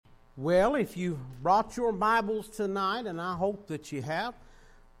Well, if you brought your Bibles tonight, and I hope that you have,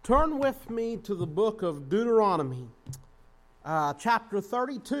 turn with me to the book of Deuteronomy, chapter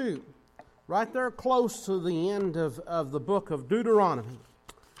 32, right there close to the end of the book of Deuteronomy.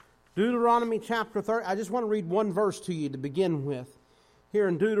 Deuteronomy chapter 30, I just want to read one verse to you to begin with, here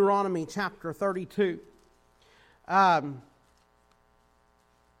in Deuteronomy chapter 32. I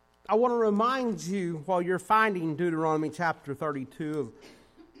want to remind you, while you're finding Deuteronomy chapter 32, of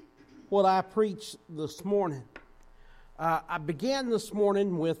what I preached this morning. I began this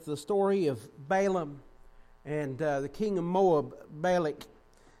morning with the story of Balaam and the king of Moab, Balak.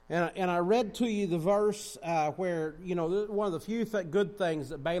 And I read to you the verse where, one of the few good things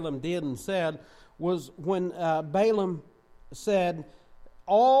that Balaam did and said was when Balaam said,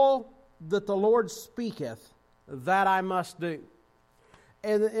 "All that the Lord speaketh, that I must do."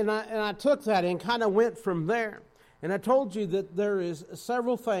 And I took that and kind of went from there. And I told you that there is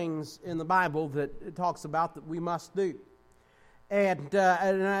several things in the Bible that it talks about that we must do. And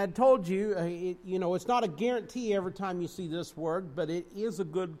I told you, it's not a guarantee every time you see this word, but it is a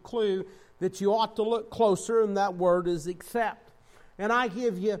good clue that you ought to look closer, and that word is accept. And I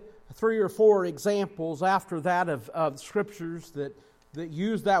give you 3 or 4 examples after that of scriptures that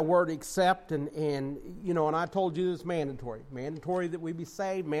use that word accept, and I told you it's mandatory. Mandatory that we be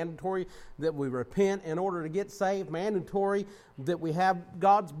saved, mandatory that we repent in order to get saved, mandatory that we have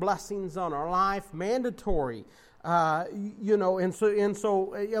God's blessings on our life, mandatory, and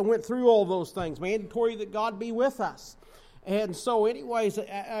so I went through all those things. Mandatory that God be with us. And so anyways,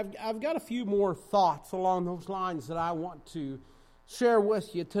 I've got a few more thoughts along those lines that I want to share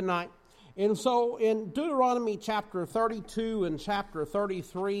with you tonight. And so in Deuteronomy chapter 32 and chapter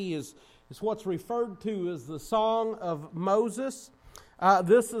 33 is what's referred to as the Song of Moses.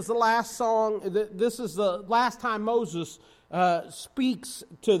 This is the last song. This is the last time Moses speaks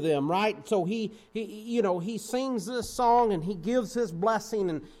to them, right? So he sings this song and he gives his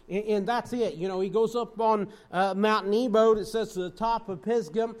blessing, and that's it. He goes up on Mount Nebo, it says, to the top of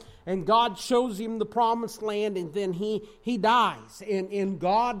Pisgah, and God shows him the promised land, and then he dies, and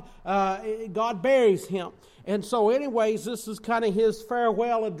God buries him. And so anyways, this is kind of his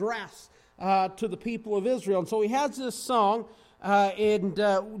farewell address to the people of Israel. And so he has this song.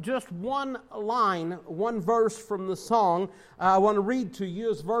 Just one line, one verse from the song I want to read to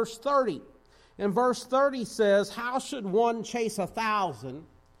you is verse 30. And verse 30 says, "How should one chase 1,000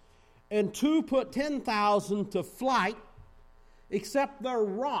 and 2 put 10,000 to flight, except their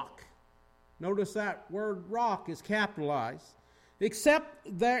rock?" Notice that word rock is capitalized.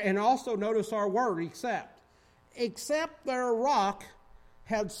 And also notice our word, except their rock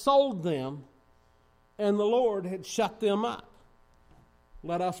had sold them, and the Lord had shut them up.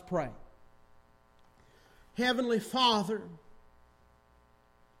 Let us pray. Heavenly Father,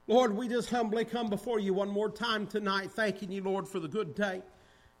 Lord, we just humbly come before you one more time tonight, thanking you, Lord, for the good day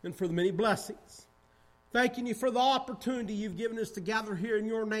and for the many blessings. Thanking you for the opportunity you've given us to gather here in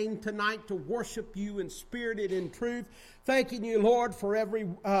your name tonight to worship you in spirit and in truth. Thanking you, Lord, for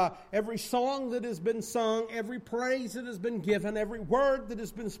every song that has been sung, every praise that has been given, every word that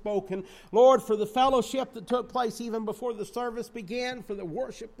has been spoken. Lord, for the fellowship that took place even before the service began, for the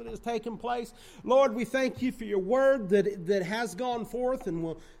worship that has taken place. Lord, we thank you for your word that has gone forth and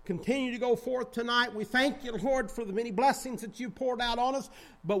will continue to go forth tonight. We thank you, Lord, for the many blessings that you poured out on us,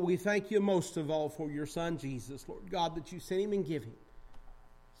 but we thank you most of all for your Son, Jesus, Lord God, that you sent him and give him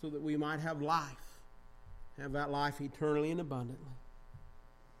so that we might have life. Have that life eternally and abundantly.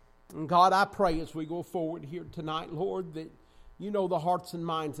 And God, I pray as we go forward here tonight, Lord, that you know the hearts and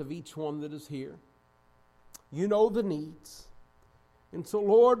minds of each one that is here. You know the needs. And so,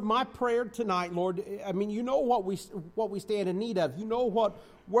 Lord, my prayer tonight, Lord, you know what we stand in need of. You know what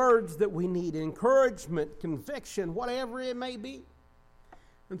words that we need, encouragement, conviction, whatever it may be.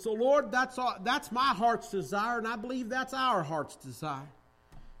 And so, Lord, that's my heart's desire, and I believe that's our heart's desire,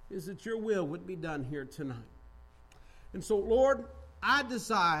 is that your will would be done here tonight. And so, Lord, I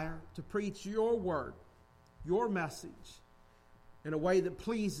desire to preach your word, your message, in a way that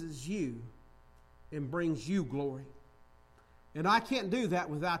pleases you and brings you glory. And I can't do that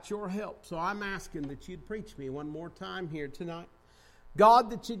without your help, so I'm asking that you'd preach me one more time here tonight.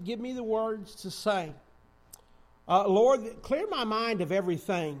 God, that you'd give me the words to say. Lord, clear my mind of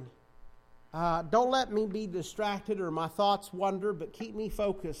everything. Don't let me be distracted or my thoughts wander, but keep me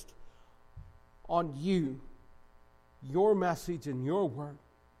focused on you, your message and your word.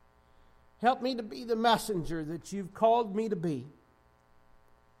 Help me to be the messenger that you've called me to be.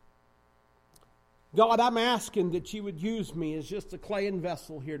 God, I'm asking that you would use me as just a clay and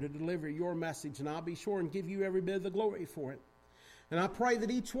vessel here to deliver your message, and I'll be sure and give you every bit of the glory for it. And I pray that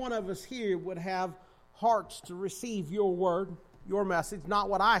each one of us here would have hearts to receive your word, your message, not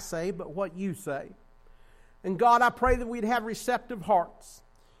what I say, but what you say. And God, I pray that we'd have receptive hearts,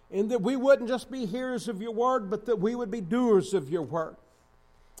 and that we wouldn't just be hearers of your word, but that we would be doers of your word.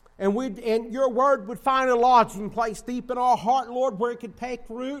 And your word would find a lodging place deep in our heart, Lord, where it could take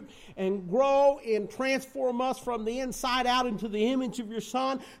root and grow and transform us from the inside out into the image of your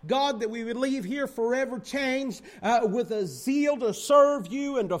Son. God, that we would leave here forever changed with a zeal to serve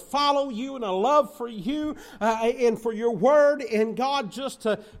you and to follow you and a love for you and for your word. And God, just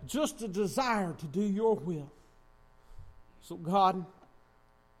a desire to do your will. So God,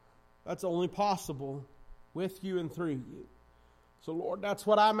 that's only possible with you and through you. So, Lord, that's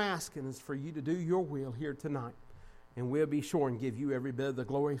what I'm asking, is for you to do your will here tonight. And we'll be sure and give you every bit of the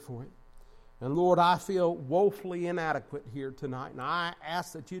glory for it. And, Lord, I feel woefully inadequate here tonight. And I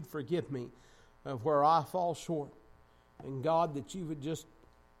ask that you'd forgive me of where I fall short. And, God, that you would just,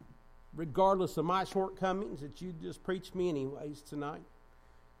 regardless of my shortcomings, that you'd just preach me anyways tonight.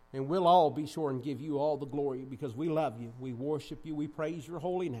 And we'll all be sure and give you all the glory because we love you. We worship you. We praise your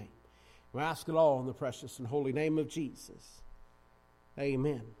holy name. We ask it all in the precious and holy name of Jesus.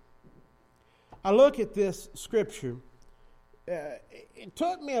 Amen. I look at this scripture. It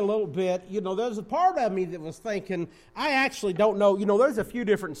took me a little bit. There's a part of me that was thinking, I actually don't know. There's a few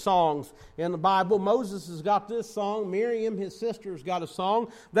different songs in the Bible. Moses has got this song. Miriam, his sister, has got a song.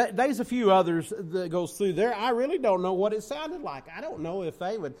 There's a few others that goes through there. I really don't know what it sounded like. I don't know if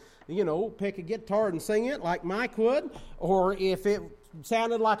they would, pick a guitar and sing it like Mike would, or if it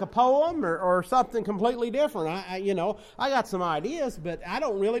sounded like a poem or something completely different. I got some ideas, but I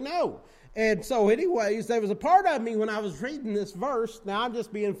don't really know. And so anyways, there was a part of me when I was reading this verse. Now, I'm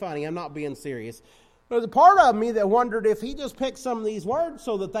just being funny. I'm not being serious. There was a part of me that wondered if he just picked some of these words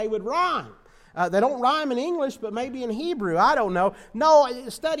so that they would rhyme. They don't rhyme in English, but maybe in Hebrew. I don't know. No, I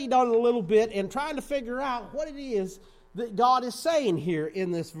studied on it a little bit and trying to figure out what it is that God is saying here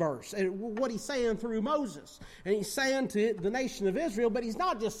in this verse, and what he's saying through Moses. And he's saying to the nation of Israel, but he's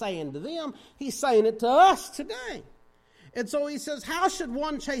not just saying to them, he's saying it to us today. And so he says, how should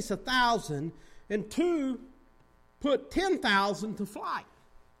one chase 1,000 and two put 10,000 to flight?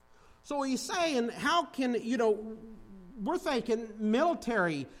 So he's saying, how can, we're thinking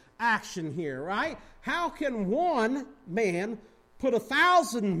military action here, right? How can one man put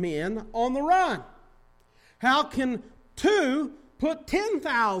 1,000 men on the run? How can two put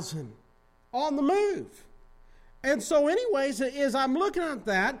 10,000 on the move? And so anyways, as I'm looking at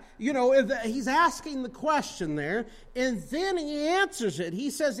that, he's asking the question there, and then he answers it.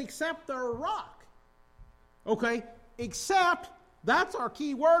 He says, except they're a rock. Okay, except, that's our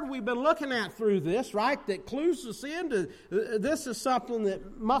key word we've been looking at through this, right? That clues us into this is something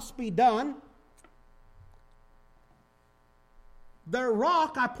that must be done. Their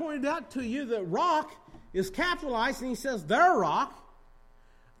rock, I pointed out to you that rock is capitalized, and he says their rock.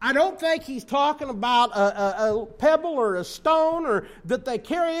 I don't think he's talking about a pebble or a stone or that they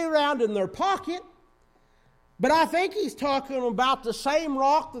carry around in their pocket. But I think he's talking about the same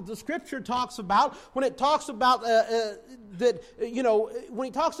rock that the Scripture talks about when it talks about when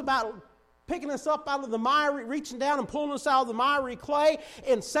he talks about picking us up out of the miry, reaching down and pulling us out of the miry clay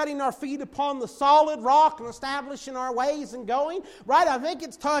and setting our feet upon the solid rock and establishing our ways and going, right? I think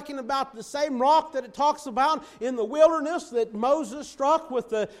it's talking about the same rock that it talks about in the wilderness that Moses struck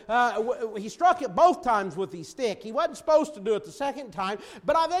with he struck it both times with his stick. He wasn't supposed to do it the second time,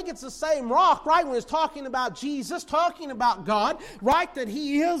 but I think it's the same rock, right? When it's talking about Jesus, talking about God, right? That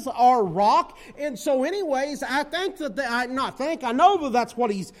he is our rock. And so anyways, I think I know that that's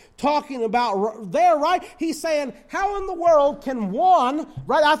what he's talking about there, right? He's saying, how in the world can one,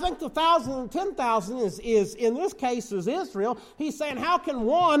 right? I think the 1,000 and 10,000 is in this case is Israel. He's saying, how can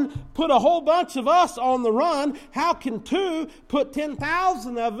one put a whole bunch of us on the run? How can two put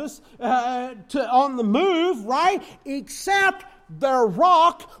 10,000 of us on the move, right? Except their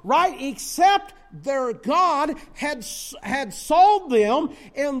rock, right? Except their God had sold them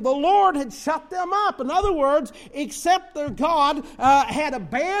and the Lord had shut them up. In other words, except their God had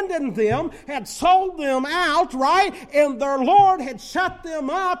abandoned them, had sold them out, right? And their Lord had shut them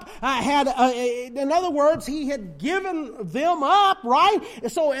up, in other words, he had given them up, right?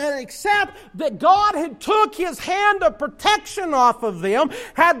 So, except that God had took his hand of protection off of them,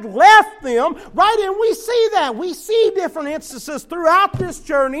 had left them, right? And we see that. We see different instances throughout this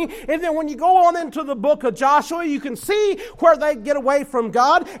journey. And then when you go on into the book of Joshua, you can see where they get away from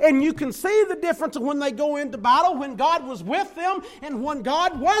God, and you can see the difference of when they go into battle, when God was with them and when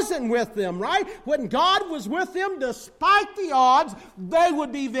God wasn't with them, right? When God was with them, despite the odds, they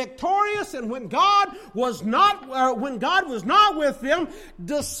would be victorious, and when God was not with them,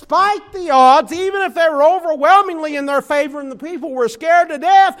 despite the odds, even if they were overwhelmingly in their favor and the people were scared to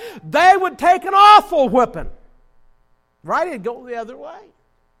death, they would take an awful whipping. Right? It'd go the other way.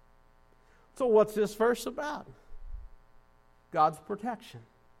 So what's this verse about? God's protection.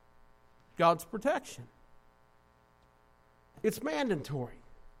 God's protection. It's mandatory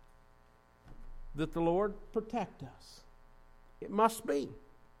that the Lord protect us. It must be.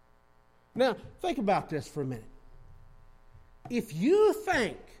 Now, think about this for a minute. If you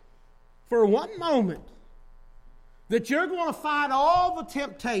think for one moment that you're going to fight all the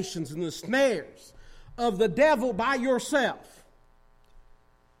temptations and the snares of the devil by yourself,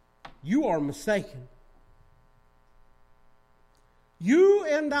 you are mistaken. You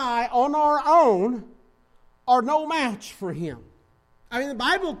and I on our own are no match for him. I mean, the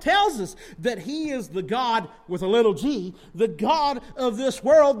Bible tells us that he is the God with a little g, the God of this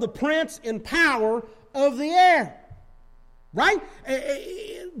world, the prince and power of the air. Right?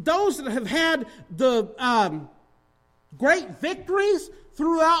 Those that have had the great victories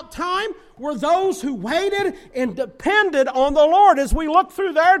throughout time were those who waited and depended on the Lord. As we look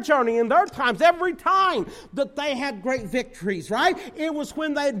through their journey and their times, every time that they had great victories, right? It was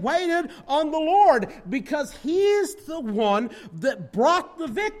when they'd waited on the Lord, because He is the one that brought the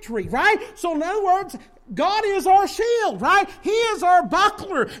victory, right? So in other words, God is our shield, right? He is our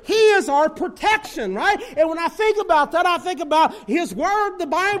buckler. He is our protection, right? And when I think about that, I think about His Word, the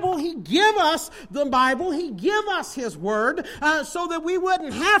Bible. He give us the Bible. He give us His Word so that we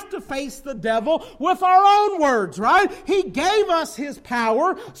wouldn't have to face the devil with our own words, right? He gave us His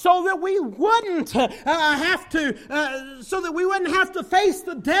power so that we wouldn't have to face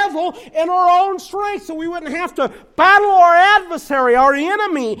the devil in our own strength, so we wouldn't have to battle our adversary, our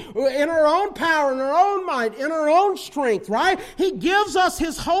enemy, in our own power, in our own might, in our own strength, right? He gives us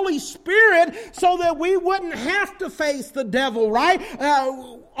His Holy Spirit so that we wouldn't have to face the devil, right?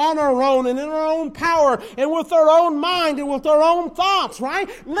 On our own and in our own power and with our own mind and with our own thoughts, right?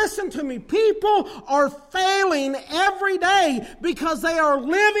 Listen to me. People are failing every day because they are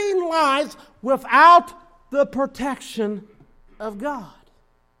living lives without the protection of God.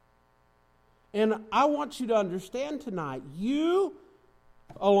 And I want you to understand tonight, you,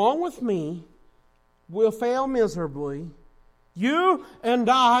 along with me, will fail miserably. You and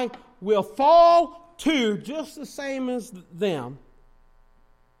I will fall too, just the same as them,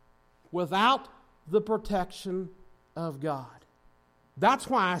 without the protection of God. That's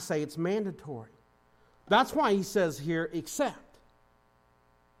why I say it's mandatory. That's why He says here, except.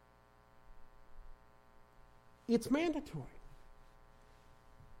 It's mandatory.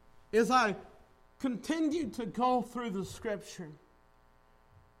 As I continue to go through the Scripture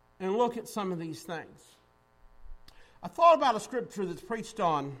and look at some of these things, I thought about a scripture that's preached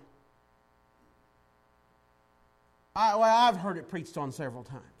on. I've heard it preached on several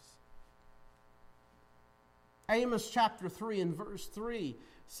times. Amos chapter 3 and verse 3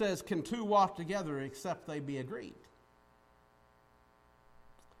 says, "Can two walk together except they be agreed?"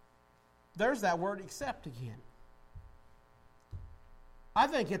 There's that word "except" again. I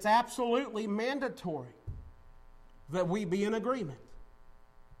think it's absolutely mandatory that we be in agreement.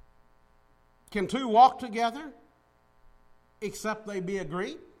 Can two walk together except they be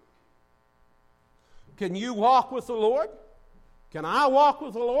agreed? Can you walk with the Lord? Can I walk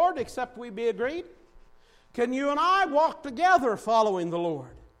with the Lord except we be agreed? Can you and I walk together following the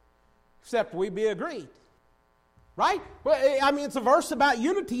Lord except we be agreed? Right? Well, I mean, it's a verse about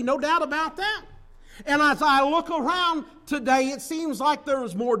unity, no doubt about that. And as I look around today, it seems like there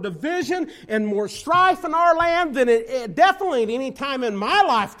is more division and more strife in our land than it definitely at any time in my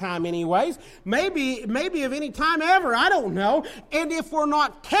lifetime anyways. Maybe of any time ever, I don't know. And if we're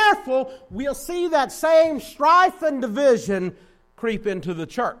not careful, we'll see that same strife and division creep into the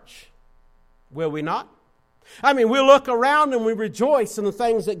church. Will we not? I mean, we look around and we rejoice in the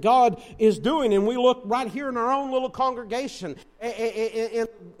things that God is doing, and we look right here in our own little congregation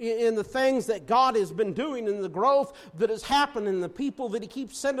in the things that God has been doing, and the growth that has happened, and the people that He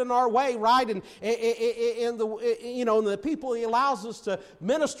keeps sending our way, right? And the people He allows us to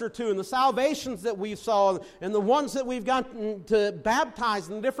minister to, and the salvations that we saw, and the ones that we've gotten to baptize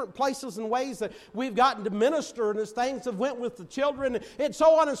in different places and ways that we've gotten to minister, and as things have went with the children, and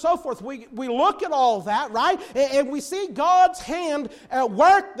so on and so forth. We look at all that, right? And we see God's hand at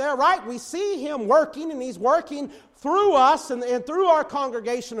work there, right? We see Him working, and He's working through us and through our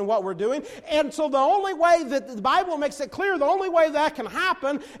congregation and what we're doing. And so the only way that the Bible makes it clear, the only way that can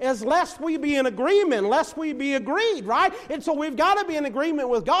happen is lest we be in agreement, lest we be agreed, right? And so we've got to be in agreement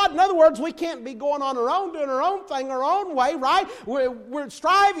with God. In other words, we can't be going on our own, doing our own thing, our own way, right? We're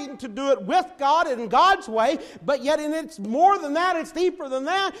striving to do it with God and in God's way, but yet and it's more than that, it's deeper than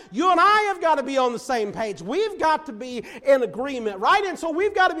that. You and I have got to be on the same page. We've got to be in agreement, right? And so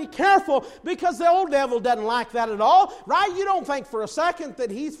we've got to be careful because the old devil doesn't like that at all. Right? You don't think for a second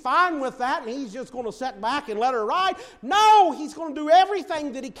that he's fine with that and he's just going to sit back and let her ride. No, he's going to do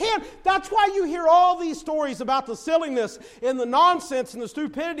everything that he can. That's why you hear all these stories about the silliness and the nonsense and the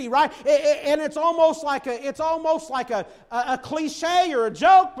stupidity, right? And it's almost like a cliche or a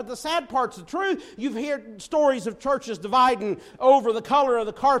joke, but the sad part's the truth. You've heard stories of churches dividing over the color of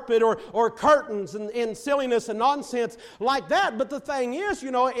the carpet or curtains and silliness and nonsense like that. But the thing is,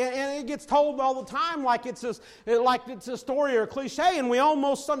 and it gets told all the time like it's a story or a cliche, and we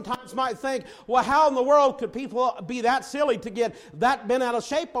almost sometimes might think, well, how in the world could people be that silly to get that bent out of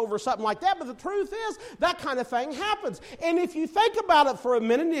shape over something like that? But the truth is, that kind of thing happens. And if you think about it for a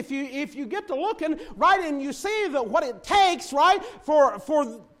minute, if you get to looking, right, and you see that what it takes, right,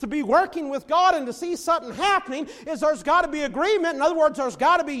 for to be working with God and to see something happening is there's got to be agreement. In other words, there's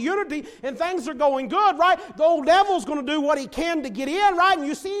got to be unity, and things are going good, right? The old devil's going to do what he can to get in, right? And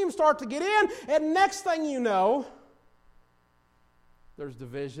you see him start to get in, and next thing you know, there's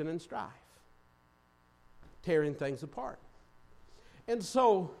division and strife, tearing things apart. And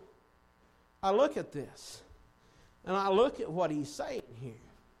so I look at this, and I look at what he's saying here.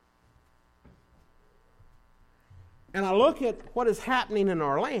 And I look at what is happening in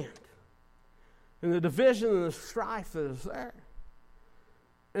our land, and the division and the strife that is there.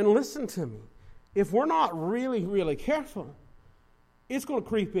 And listen to me, if we're not really, really careful, it's going to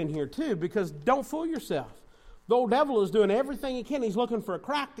creep in here too, because don't fool yourself. The old devil is doing everything he can. He's looking for a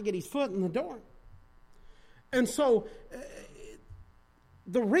crack to get his foot in the door. And so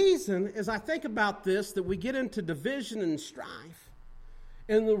the reason, as I think about this, that we get into division and strife,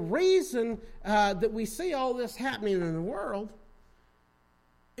 and the reason that we see all this happening in the world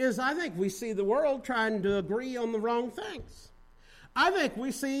is I think we see the world trying to agree on the wrong things. I think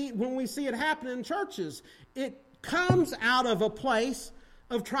when we see it happening in churches, it comes out of a place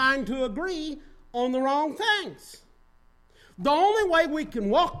of trying to agree on the wrong things. The only way we can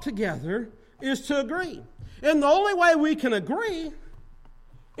walk together is to agree. And the only way we can agree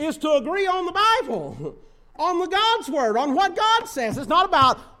is to agree on the Bible, on the God's Word, on what God says. It's not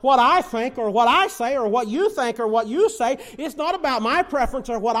about what I think or what I say or what you think or what you say. It's not about my preference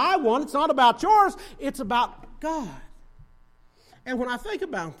or what I want. It's not about yours. It's about God. And when I think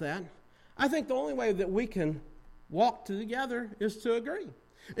about that, I think the only way that we can walk together is to agree.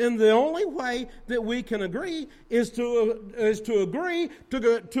 And the only way that we can agree is to agree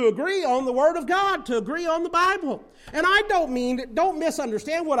on the Word of God, to agree on the Bible. And I don't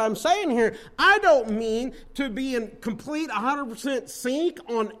misunderstand what I'm saying here. I don't mean to be in complete 100% sync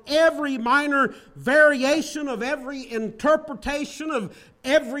on every minor variation of every interpretation of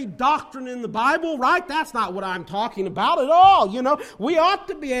every doctrine in the Bible, right? That's not what I'm talking about at all. We ought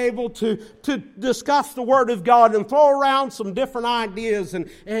to be able to discuss the Word of God and throw around some different ideas. And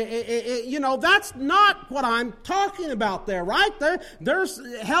that's not what I'm talking about there, right? There's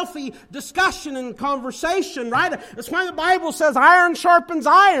healthy discussion and conversation, right? That's why the Bible says iron sharpens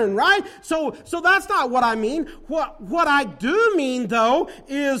iron, right? So that's not what I mean. What I do mean, though,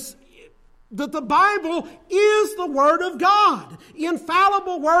 is that the Bible is the Word of God.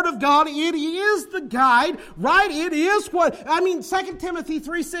 Infallible Word of God. It is the guide, right? It is 2 Timothy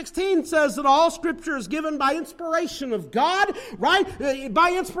 3:16 says that all Scripture is given by inspiration of God, right?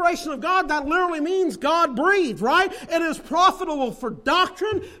 By inspiration of God, that literally means God breathed, right? It is profitable for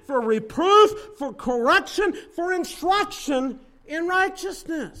doctrine, for reproof, for correction, for instruction in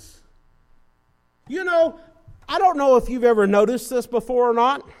righteousness. I don't know if you've ever noticed this before or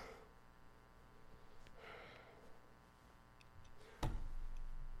not.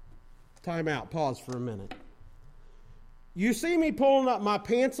 Time out. Pause for a minute. You see me pulling up my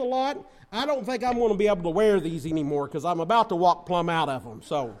pants a lot. I don't think I'm going to be able to wear these anymore because I'm about to walk plumb out of them.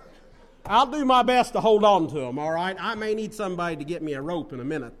 So I'll do my best to hold on to them, all right? I may need somebody to get me a rope in a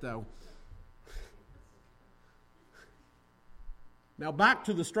minute, though. Now back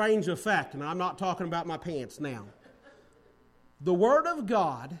to the strange effect, and I'm not talking about my pants now. The Word of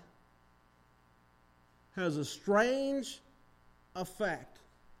God has a strange effect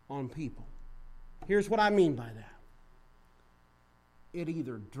on people. Here's what I mean by that. It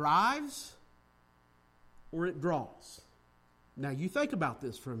either drives or it draws. Now you think about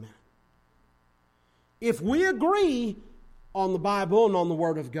this for a minute. if we agree on the Bible and on the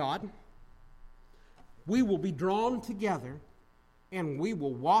Word of God, we will be drawn together and we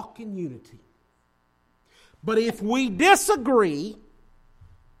will walk in unity. But if we disagree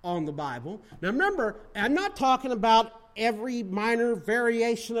on the Bible, now remember, I'm not talking about every minor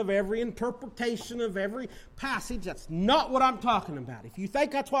variation of every interpretation of every passage. That's not what I'm talking about. If you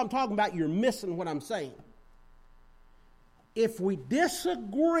think that's what I'm talking about, you're missing what I'm saying. If we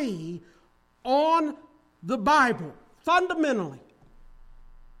disagree on the Bible, fundamentally,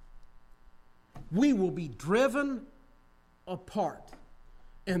 we will be driven apart,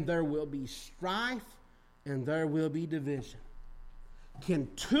 and there will be strife, and there will be division. Can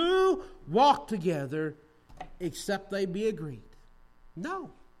two walk together except they be agreed? No.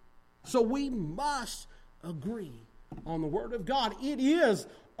 So we must agree on the Word of God. It is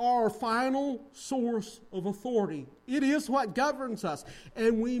our final source of authority. It is what governs us,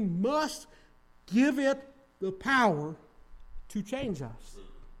 and we must give it the power to change us.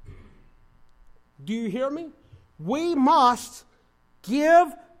 Do you hear me? We must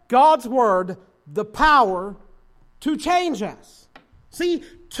give God's Word the power to change us. See,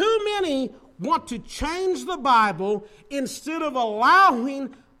 too many want to change the Bible instead of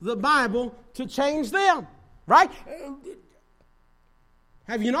allowing the Bible to change them. Right?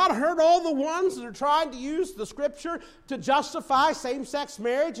 Have you not heard all the ones that are trying to use the Scripture to justify same-sex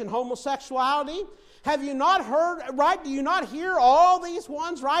marriage and homosexuality? Have you not heard, right? Do you not hear all these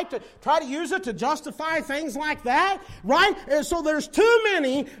ones, right, to try to use it to justify things like that, right? And so there's too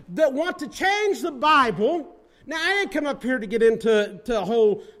many that want to change the Bible. Now, I didn't come up here to get into a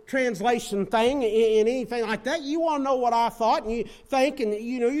whole translation thing and anything like that. You want to know what I thought and you think, and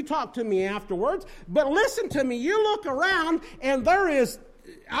you talk to me afterwards. But listen to me. You look around and there is,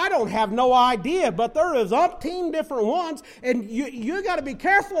 I don't have no idea, but there is umpteen different ones, and you got to be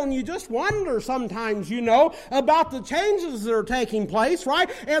careful, and you just wonder sometimes, about the changes that are taking place, right?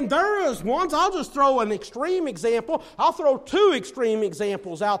 And there is ones, I'll just throw an extreme example. I'll throw two extreme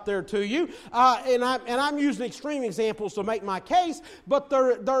examples out there to you, and I'm using extreme examples to make my case, but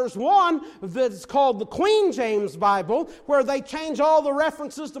there's one that's called the Queen James Bible, where they change all the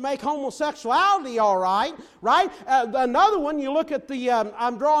references to make homosexuality all right? Another one, you look at the,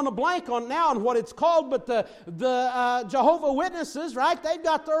 I'm drawing a blank on now on what it's called, but the Jehovah Witnesses, right? They've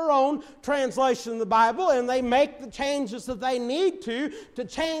got their own translation of the Bible, and they make the changes that they need to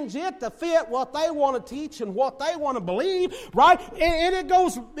change it to fit what they want to teach and what they want to believe, right? And it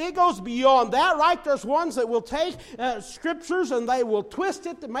goes beyond that, right? There's ones that will take scriptures and they will twist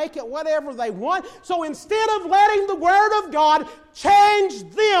it to make it whatever they want. So instead of letting the Word of God change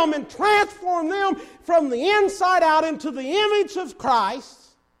them and transform them from the inside out into the image of Christ,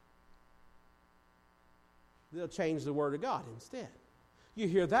 they'll change the Word of God instead. You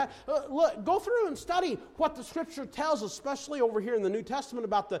hear that? Look, go through and study what the Scripture tells us, especially over here in the New Testament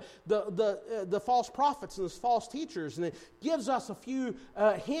about the false prophets and the false teachers. And it gives us a few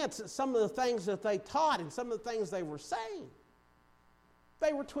hints at some of the things that they taught and some of the things they were saying.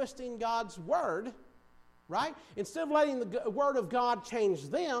 They were twisting God's Word, right? Instead of letting the Word of God change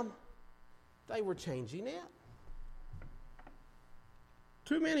them, they were changing it.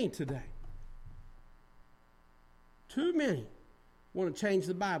 Too many today. Too many want to change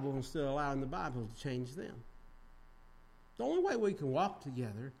the Bible instead of allowing the Bible to change them. The only way we can walk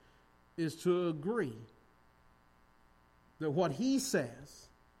together is to agree that what He says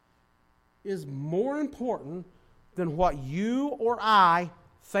is more important than what you or I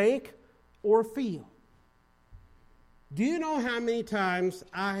think or feel. Do you know how many times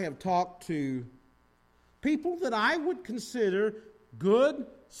I have talked to people that I would consider good,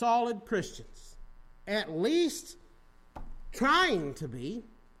 solid Christians, at least trying to be,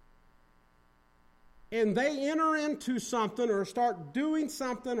 and they enter into something or start doing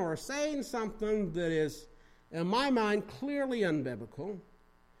something or saying something that is, in my mind, clearly unbiblical,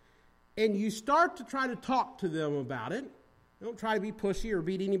 and you start to try to talk to them about it. Don't try to be pushy or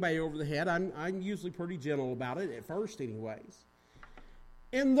beat anybody over the head. I'm usually pretty gentle about it, at first anyways.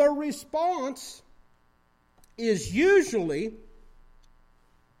 And their response is usually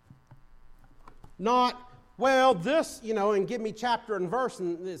not, well, this, and give me chapter and verse,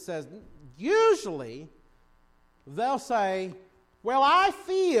 and it says, usually they'll say, well, I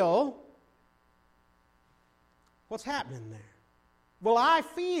feel, what's happening there? Well, I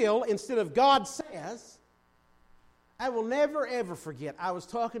feel, instead of God says. I will never, ever forget. I was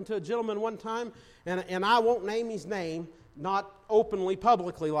talking to a gentleman one time, and I won't name his name, not openly,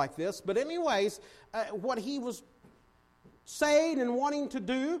 publicly like this, but anyways, what he was saying and wanting to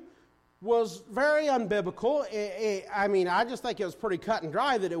do was very unbiblical. I just think it was pretty cut and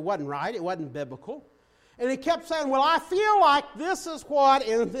dry that it wasn't right. It wasn't biblical. And he kept saying, well, I feel like this is what,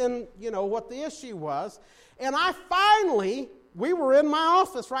 and then, what the issue was. And we were in my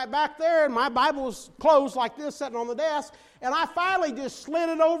office right back there, and my Bible was closed like this, sitting on the desk, and I finally just slid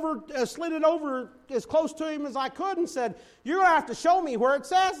it over as close to him as I could and said, you're going to have to show me where it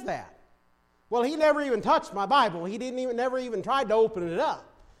says that. Well, he never even touched my Bible. He never even tried to open it up.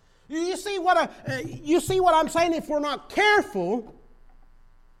 You see what I'm saying? If we're not careful,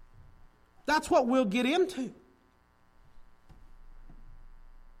 that's what we'll get into.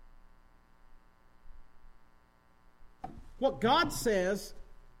 What God says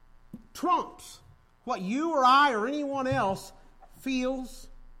trumps what you or I or anyone else feels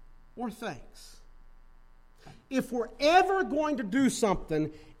or thinks. If we're ever going to do something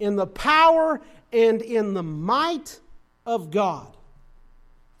in the power and in the might of God,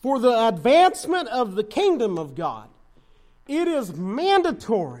 for the advancement of the kingdom of God, it is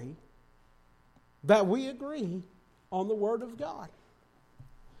mandatory that we agree on the Word of God.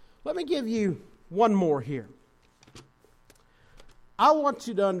 Let me give you one more here. I want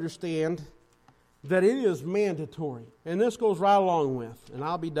you to understand that it is mandatory, and this goes right along with, and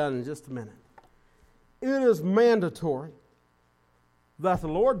I'll be done in just a minute. It is mandatory that the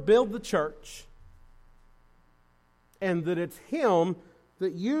Lord build the church, and that it's Him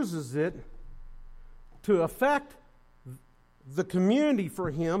that uses it to affect the community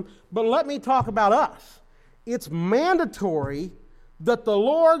for Him. But let me talk about us. It's mandatory that the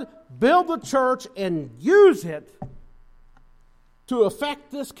Lord build the church and use it to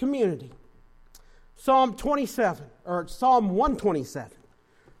affect this community. Psalm 127.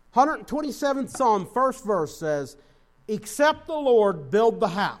 127th Psalm, first verse says, except the Lord build the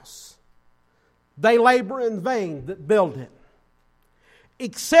house, they labor in vain that build it.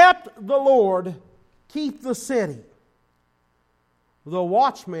 Except the Lord keep the city, the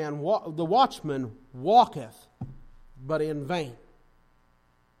watchman walketh, but in vain.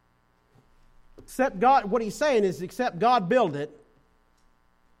 Except God, what he's saying is, except God build it,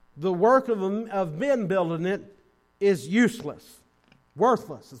 the work of men building it is useless.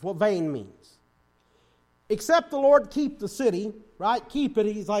 Worthless is what vain means. Except the Lord keep the city, right? Keep it.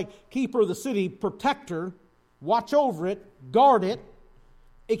 He's like keeper of the city, protector, watch over it, guard it.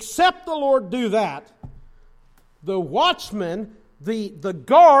 Except the Lord do that, the watchman, the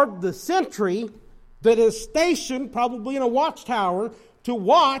guard, the sentry that is stationed probably in a watchtower to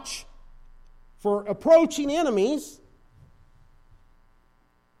watch for approaching enemies,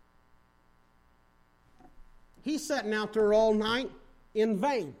 he's sitting out there all night in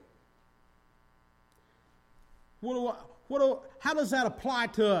vain. How does that apply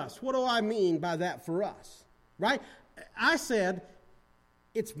to us? What do I mean by that for us? Right? I said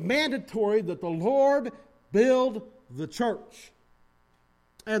it's mandatory that the Lord build the church.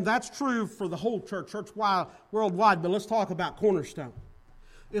 And that's true for the whole church worldwide, but let's talk about Cornerstone.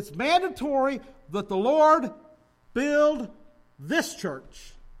 It's mandatory that the Lord build this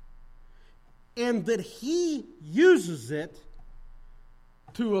church and that He uses it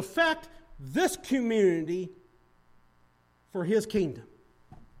to affect this community for His kingdom.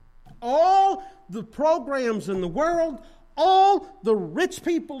 All the programs in the world, all the rich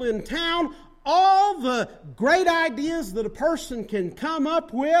people in town, all the great ideas that a person can come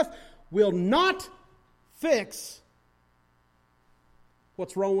up with will not fix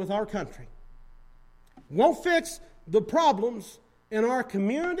what's wrong with our country. Won't fix the problems in our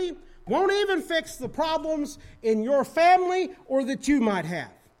community. Won't even fix the problems in your family or that you might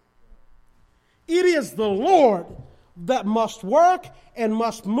have. It is the Lord that must work and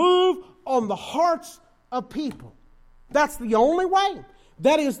must move on the hearts of people. That's the only way.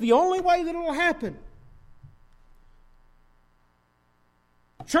 That is the only way that it will happen.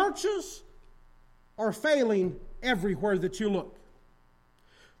 Churches are failing everywhere that you look.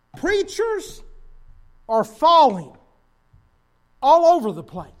 Preachers are falling all over the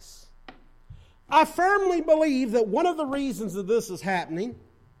place. I firmly believe that one of the reasons that this is happening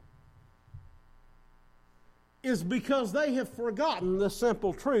is because they have forgotten the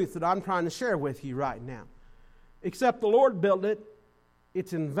simple truth that I'm trying to share with you right now. Except the Lord built it,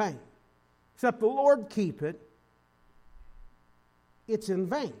 it's in vain. Except the Lord keep it, it's in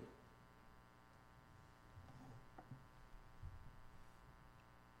vain.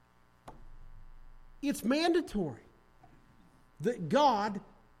 It's mandatory that God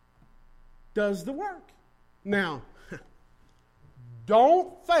does the work. Now,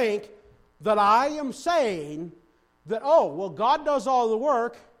 don't think that I am saying that, God does all the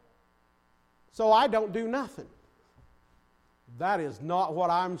work, so I don't do nothing. That is not what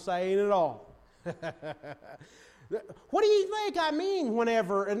I'm saying at all. What do you think I mean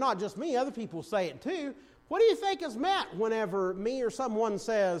whenever, and not just me, other people say it too, What do you think is meant whenever me or someone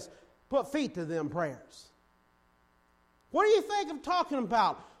says, put feet to them prayers? What do you think I'm talking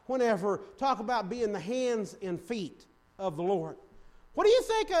about whenever talk about being the hands and feet of the Lord? What do you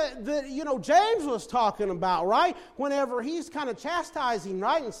think that James was talking about, right? Whenever he's kind of chastising,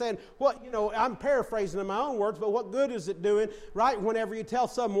 right, and saying, I'm paraphrasing in my own words, but what good is it doing, right? Whenever you tell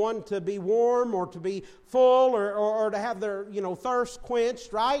someone to be warm or to be full or to have their thirst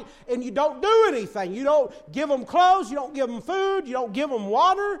quenched, right? And you don't do anything. You don't give them clothes. You don't give them food. You don't give them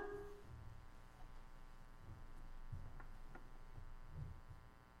water.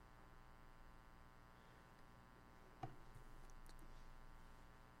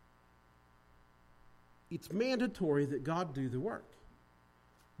 It's mandatory that God do the work.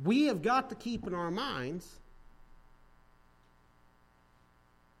 We have got to keep in our minds,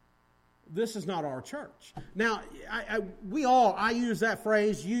 this is not our church. Now, I use that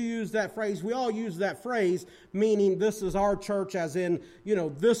phrase, you use that phrase, we all use that phrase, meaning this is our church as in,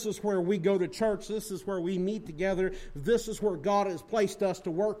 this is where we go to church, this is where we meet together, this is where God has placed us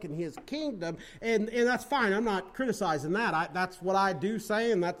to work in His kingdom, and that's fine. I'm not criticizing that. That's what I do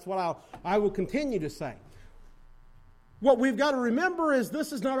say, and that's what I will continue to say. What we've got to remember is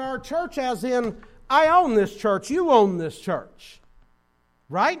this is not our church as in, I own this church, you own this church.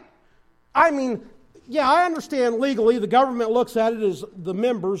 Right? I mean, yeah, I understand legally the government looks at it as the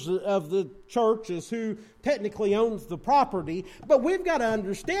members of the church as who technically owns the property, but we've got to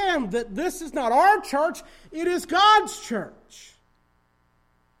understand that this is not our church, it is God's church.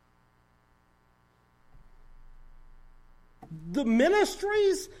 The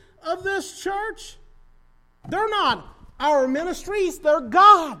ministries of this church, they're not our ministries, they're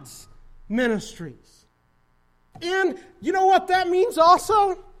God's ministries. And you know what that means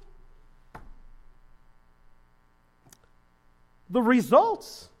also? The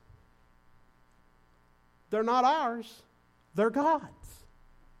results, they're not ours, they're God's.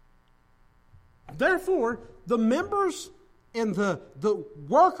 Therefore, the members and the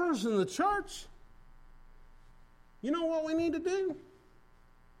workers in the church, you know what we need to do?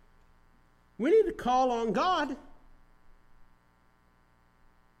 We need to call on God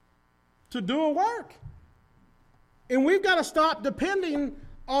to do a work. And we've got to stop depending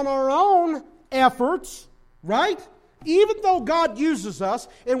on our own efforts, right? Even though God uses us,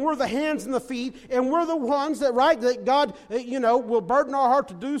 and we're the hands and the feet, and we're the ones that God, will burden our heart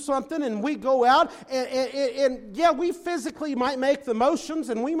to do something, and we go out, and yeah, we physically might make the motions,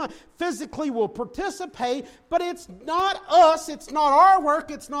 and we might physically will participate, but it's not us, it's not our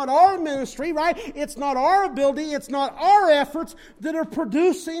work, it's not our ministry, right? It's not our ability, it's not our efforts that are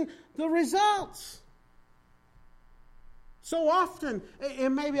producing the results. So often,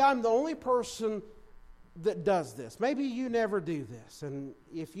 and maybe I'm the only person that does this. Maybe you never do this, and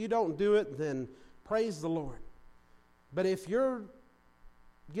if you don't do it, then praise the Lord. But if you're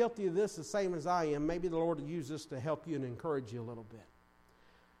guilty of this the same as I am, maybe the Lord will use this to help you and encourage you a little bit.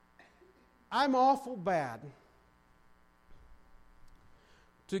 I'm awful bad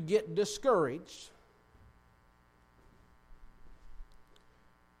to get discouraged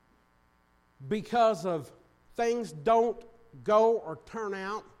because of things don't go or turn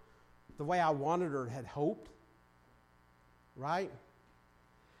out the way I wanted or had hoped, right?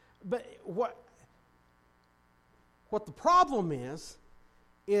 But what the problem is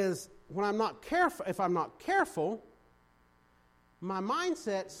when I'm not careful, if I'm not careful, my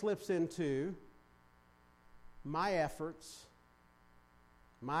mindset slips into my efforts,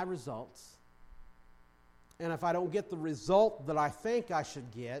 my results, and if I don't get the result that I think I should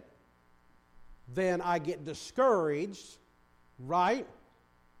get, then I get discouraged, right?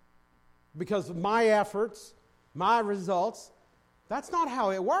 Because of my efforts, my results. That's not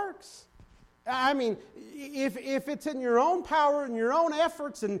how it works. I mean, if it's in your own power and your own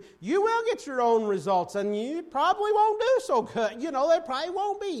efforts, and you will get your own results, and you probably won't do so good. They probably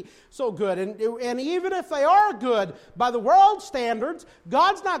won't be so good. And even if they are good by the world standards,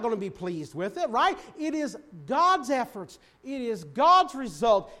 God's not going to be pleased with it, right? It is God's efforts. It is God's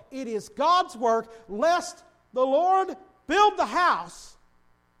result. It is God's work, lest the Lord build the house.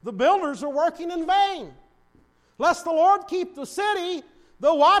 The builders are working in vain. Lest the Lord keep the city,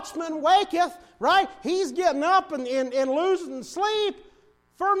 the watchman waketh, right? He's getting up and losing sleep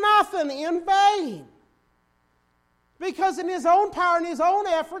for nothing, in vain. Because in his own power and his own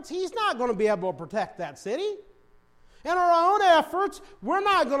efforts, he's not going to be able to protect that city. In our own efforts, we're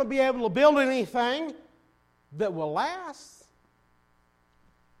not going to be able to build anything that will last.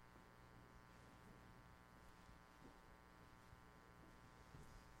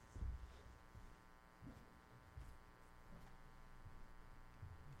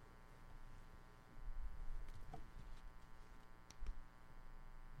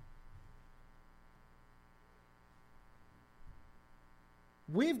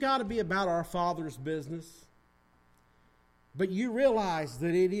 we've got to be about our Father's business. But you realize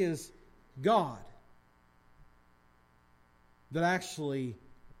that it is God that actually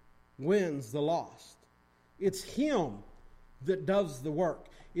wins the lost. It's Him that does the work.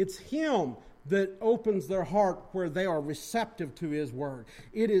 It's Him that opens their heart where they are receptive to His Word.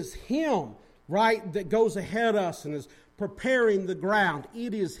 It is Him, right, that goes ahead of us and is preparing the ground.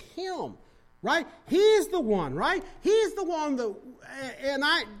 It is Him, right? He's the one, right? He's the one that, and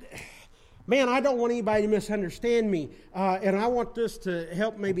I don't want anybody to misunderstand me. And I want this to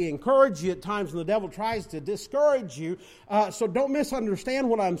help maybe encourage you at times when the devil tries to discourage you. So don't misunderstand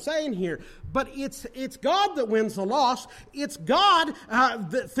what I'm saying here. But it's God that wins the loss. It's God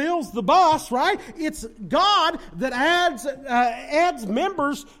that fills the bus, right? It's God that adds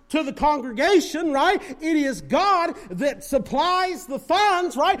members to the congregation, right? It is God that supplies the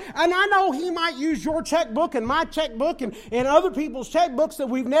funds, right? And I know He might use your checkbook and my checkbook and other people's checkbooks that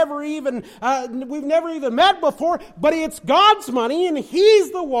we've never even met before, but it's God's money and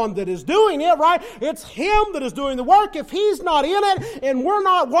He's the one that is doing it, right? It's Him that is doing the work. If He's not in it and we're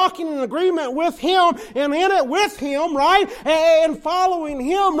not walking in agreement with Him and in it with Him, right? And following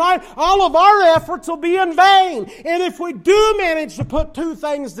Him, right? All of our efforts will be in vain. And if we do manage to put two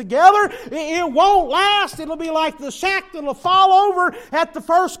things together, it won't last. It'll be like the shack that'll fall over at the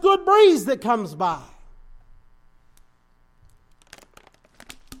first good breeze that comes by.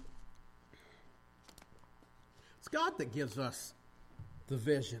 It's God that gives us the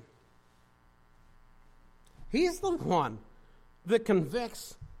vision. He's the one that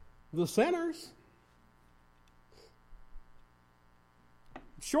convicts the sinners.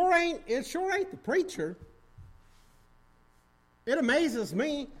 It sure ain't the preacher. It amazes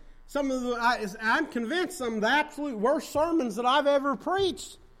me. I'm convinced some of the absolute worst sermons that I've ever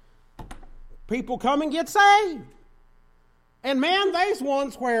preached, people come and get saved. And man, there's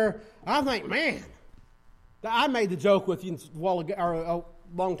ones where I think, man, I made the joke with you a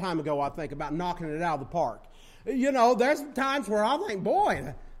long time ago, I think, about knocking it out of the park. You know, there's times where I think,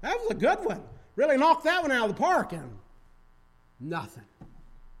 boy, that was a good one. Really knocked that one out of the park, and nothing.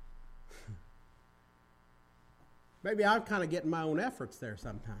 Maybe I'm kind of getting my own efforts there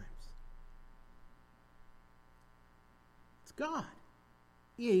sometimes. It's God.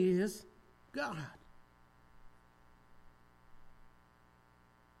 It is God.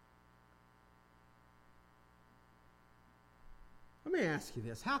 Let me ask you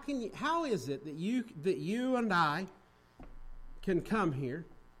this: how is it that you and I can come here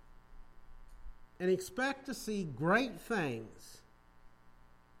and expect to see great things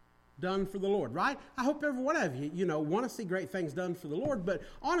done for the Lord, right? I hope every one of you, want to see great things done for the Lord. But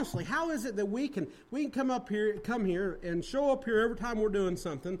honestly, how is it that we can come here and show up here every time we're doing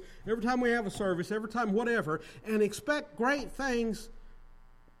something, every time we have a service, every time whatever, and expect great things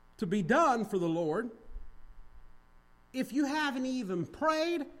to be done for the Lord if you haven't even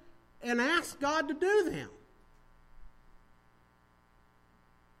prayed and asked God to do them?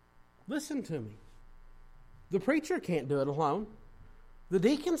 Listen to me. The preacher can't do it alone. The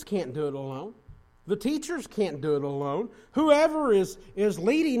deacons can't do it alone. The teachers can't do it alone. Whoever is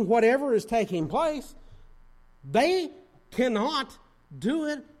leading whatever is taking place, they cannot do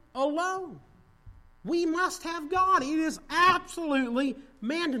it alone. We must have God. It is absolutely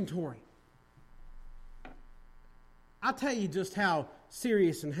mandatory. I'll tell you just how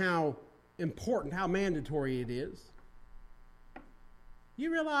serious and how important, how mandatory it is.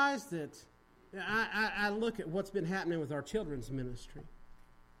 You realize that I look at what's been happening with our children's ministry.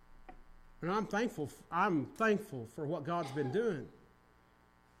 And I'm thankful for what God's been doing.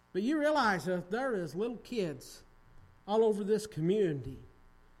 But you realize that there is little kids all over this community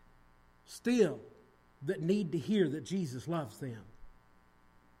still that need to hear that Jesus loves them.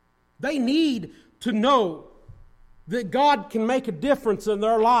 They need to know that God can make a difference in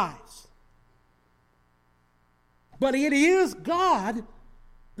their lives. But it is God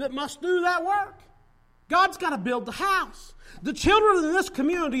that must do that work. God's got to build the house. The children in this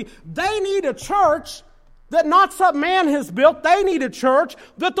community, they need a church that not some man has built. They need a church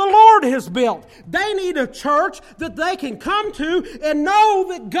that the Lord has built. They need a church that they can come to and know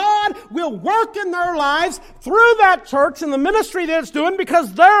that God will work in their lives through that church and the ministry that it's doing,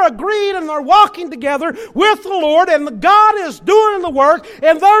 because they're agreed and they're walking together with the Lord, and God is doing the work,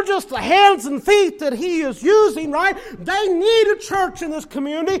 and they're just the hands and feet that He is using, right? They need a church in this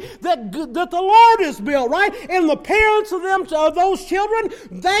community that the Lord has built, right? And the parents of those children,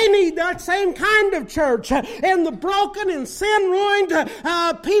 they need that same kind of church. and the broken and sin-ruined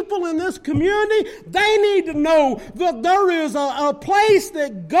people in this community, they need to know that there is a place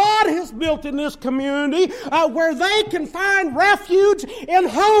that God has built in this community where they can find refuge and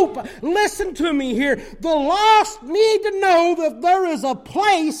hope. Listen to me here. The lost need to know that there is a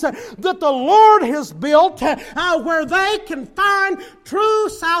place that the Lord has built where they can find true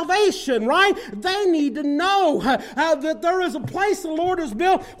salvation, right? They need to know that there is a place the Lord has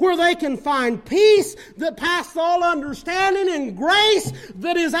built where they can find peace that passes all understanding and grace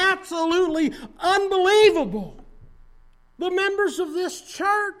that is absolutely unbelievable. The members of this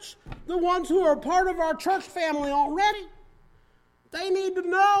church, the ones who are part of our church family already, they need to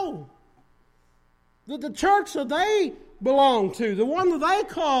know that the church that they belong to, the one that they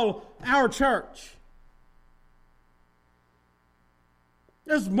call our church,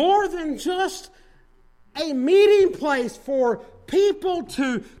 is more than just a meeting place for people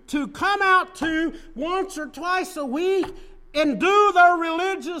to come out to once or twice a week and do their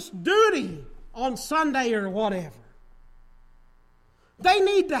religious duty on Sunday or whatever. They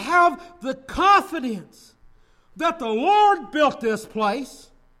need to have the confidence that the Lord built this place.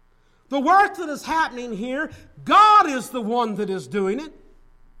 The work that is happening here, God is the one that is doing it.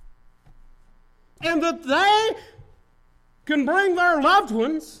 And that they can bring their loved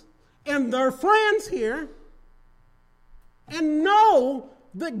ones and their friends here and know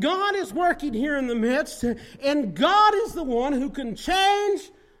that God is working here in the midst, and God is the one who can change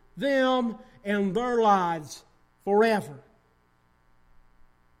them and their lives forever.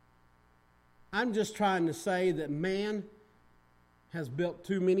 I'm just trying to say that man has built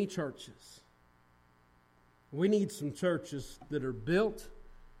too many churches. We need some churches that are built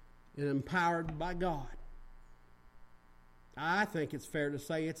and empowered by God. I think it's fair to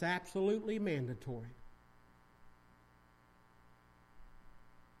say it's absolutely mandatory.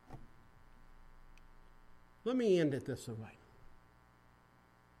 Let me end it this way.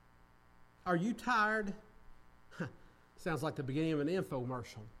 Are you tired? Sounds like the beginning of an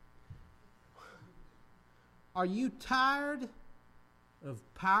infomercial. Are you tired of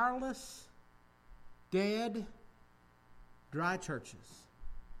powerless, dead, dry churches?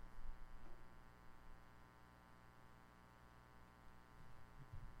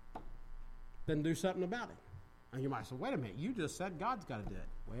 Then do something about it. And you might say, wait a minute, you just said God's got to do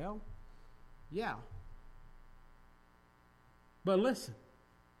it. Well, yeah. But listen,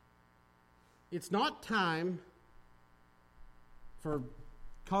 it's not time for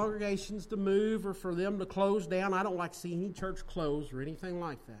congregations to move or for them to close down. I don't like to see any church close or anything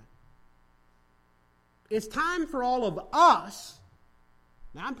like that. It's time for all of us,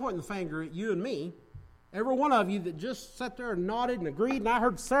 now I'm pointing the finger at you and me, every one of you that just sat there and nodded and agreed, and I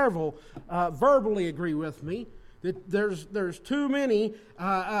heard several verbally agree with me, that there's too many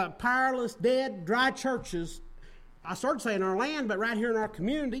powerless, dead, dry churches. I started saying our land, but right here in our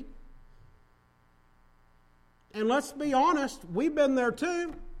community. And let's be honest, we've been there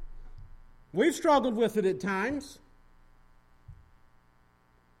too. We've struggled with it at times.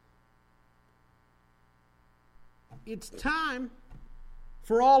 It's time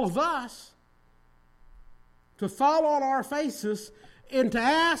for all of us to fall on our faces and to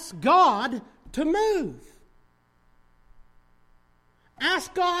ask God to move.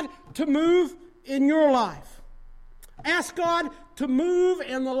 Ask God to move in your life. Ask God to move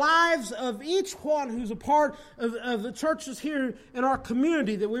in the lives of each one who's a part of the churches here in our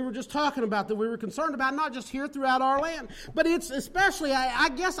community that we were just talking about, that we were concerned about, not just here throughout our land. But it's especially, I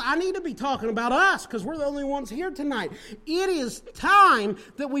guess I need to be talking about us because we're the only ones here tonight. It is time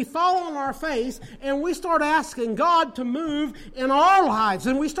that we fall on our face and we start asking God to move in our lives.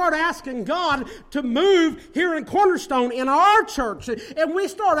 And we start asking God to move here in Cornerstone in our church. And we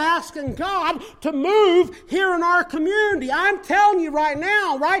start asking God to move here in our community. I'm telling you right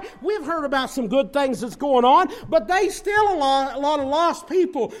now, right? We've heard about some good things that's going on, but they still a lot of lost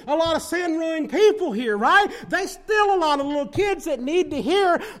people, a lot of sin-ruined people here, right? They still a lot of little kids that need to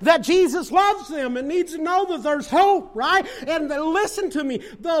hear that Jesus loves them and needs to know that there's hope, right? And listen to me,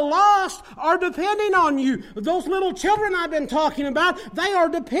 the lost are depending on you. Those little children I've been talking about, they are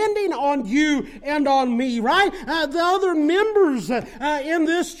depending on you and on me, right? The other members in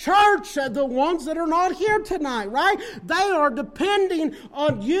this church, the ones that are not here tonight, right? They are depending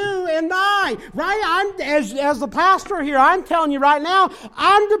on you and I, right? I'm as the pastor here, I'm telling you right now,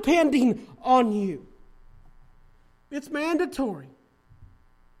 I'm depending on you. It's mandatory.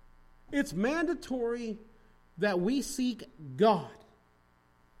 It's mandatory that we seek God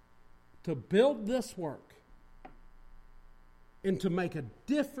to build this work and to make a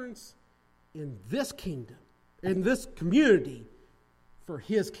difference in this kingdom, in this community for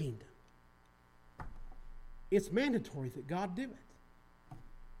His kingdom. It's mandatory that God do it.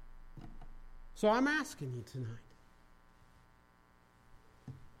 So I'm asking you tonight.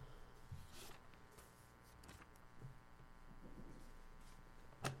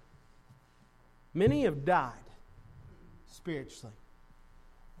 Many have died spiritually.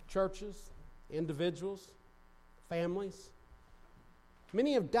 Churches, individuals, families.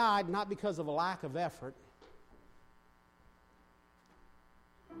 Many have died not because of a lack of effort,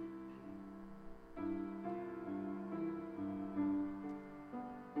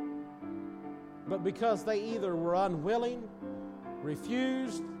 but because they either were unwilling,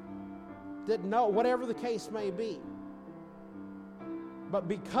 refused, didn't know, whatever the case may be. But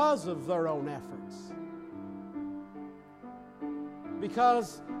because of their own efforts.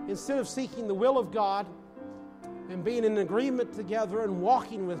 Because instead of seeking the will of God and being in agreement together and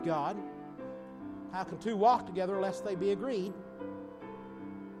walking with God, how can two walk together unless they be agreed?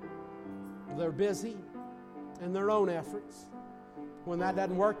 They're busy in their own efforts. When that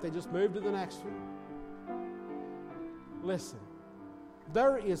doesn't work, they just move to the next one. Listen,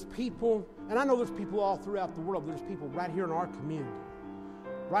 there is people, and I know there's people all throughout the world, there's people right here in our community.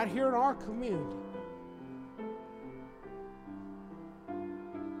 Right here in our community.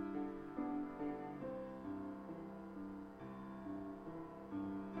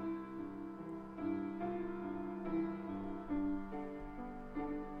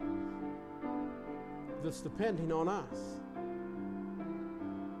 That's depending on us.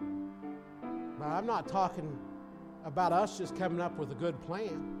 But I'm not talking about us just coming up with a good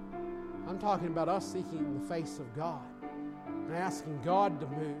plan. I'm talking about us seeking the face of God and asking God to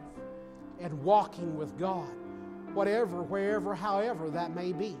move and walking with God, whatever, wherever, however that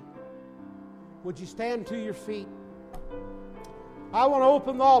may be. Would you stand to your feet? I want to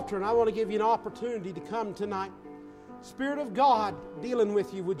open the altar and I want to give you an opportunity to come tonight. Spirit of God dealing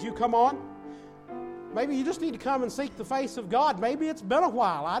with you, would you come on? Maybe you just need to come and seek the face of God. Maybe it's been a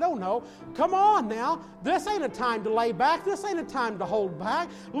while. I don't know. Come on now. This ain't a time to lay back. This ain't a time to hold back.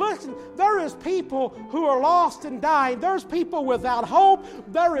 Listen, there is people who are lost and dying. There's people without hope.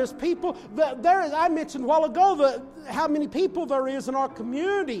 There is people I mentioned a while ago how many people there is in our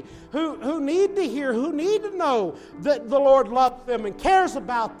community who need to hear, who need to know that the Lord loves them and cares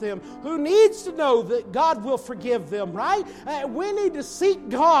about them, who needs to know that God will forgive them, right? We need to seek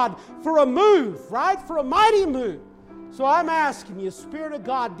God for a move, right? For a mighty move. So I'm asking you, Spirit of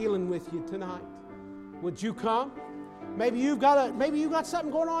God dealing with you tonight. Would you come? Maybe you've got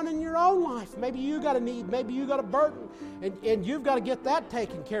something going on in your own life. Maybe you got a need. Maybe you got a burden, and you've got to get that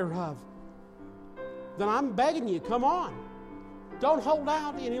taken care of. Then I'm begging you, come on. Don't hold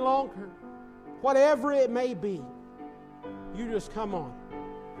out any longer. Whatever it may be, you just come on.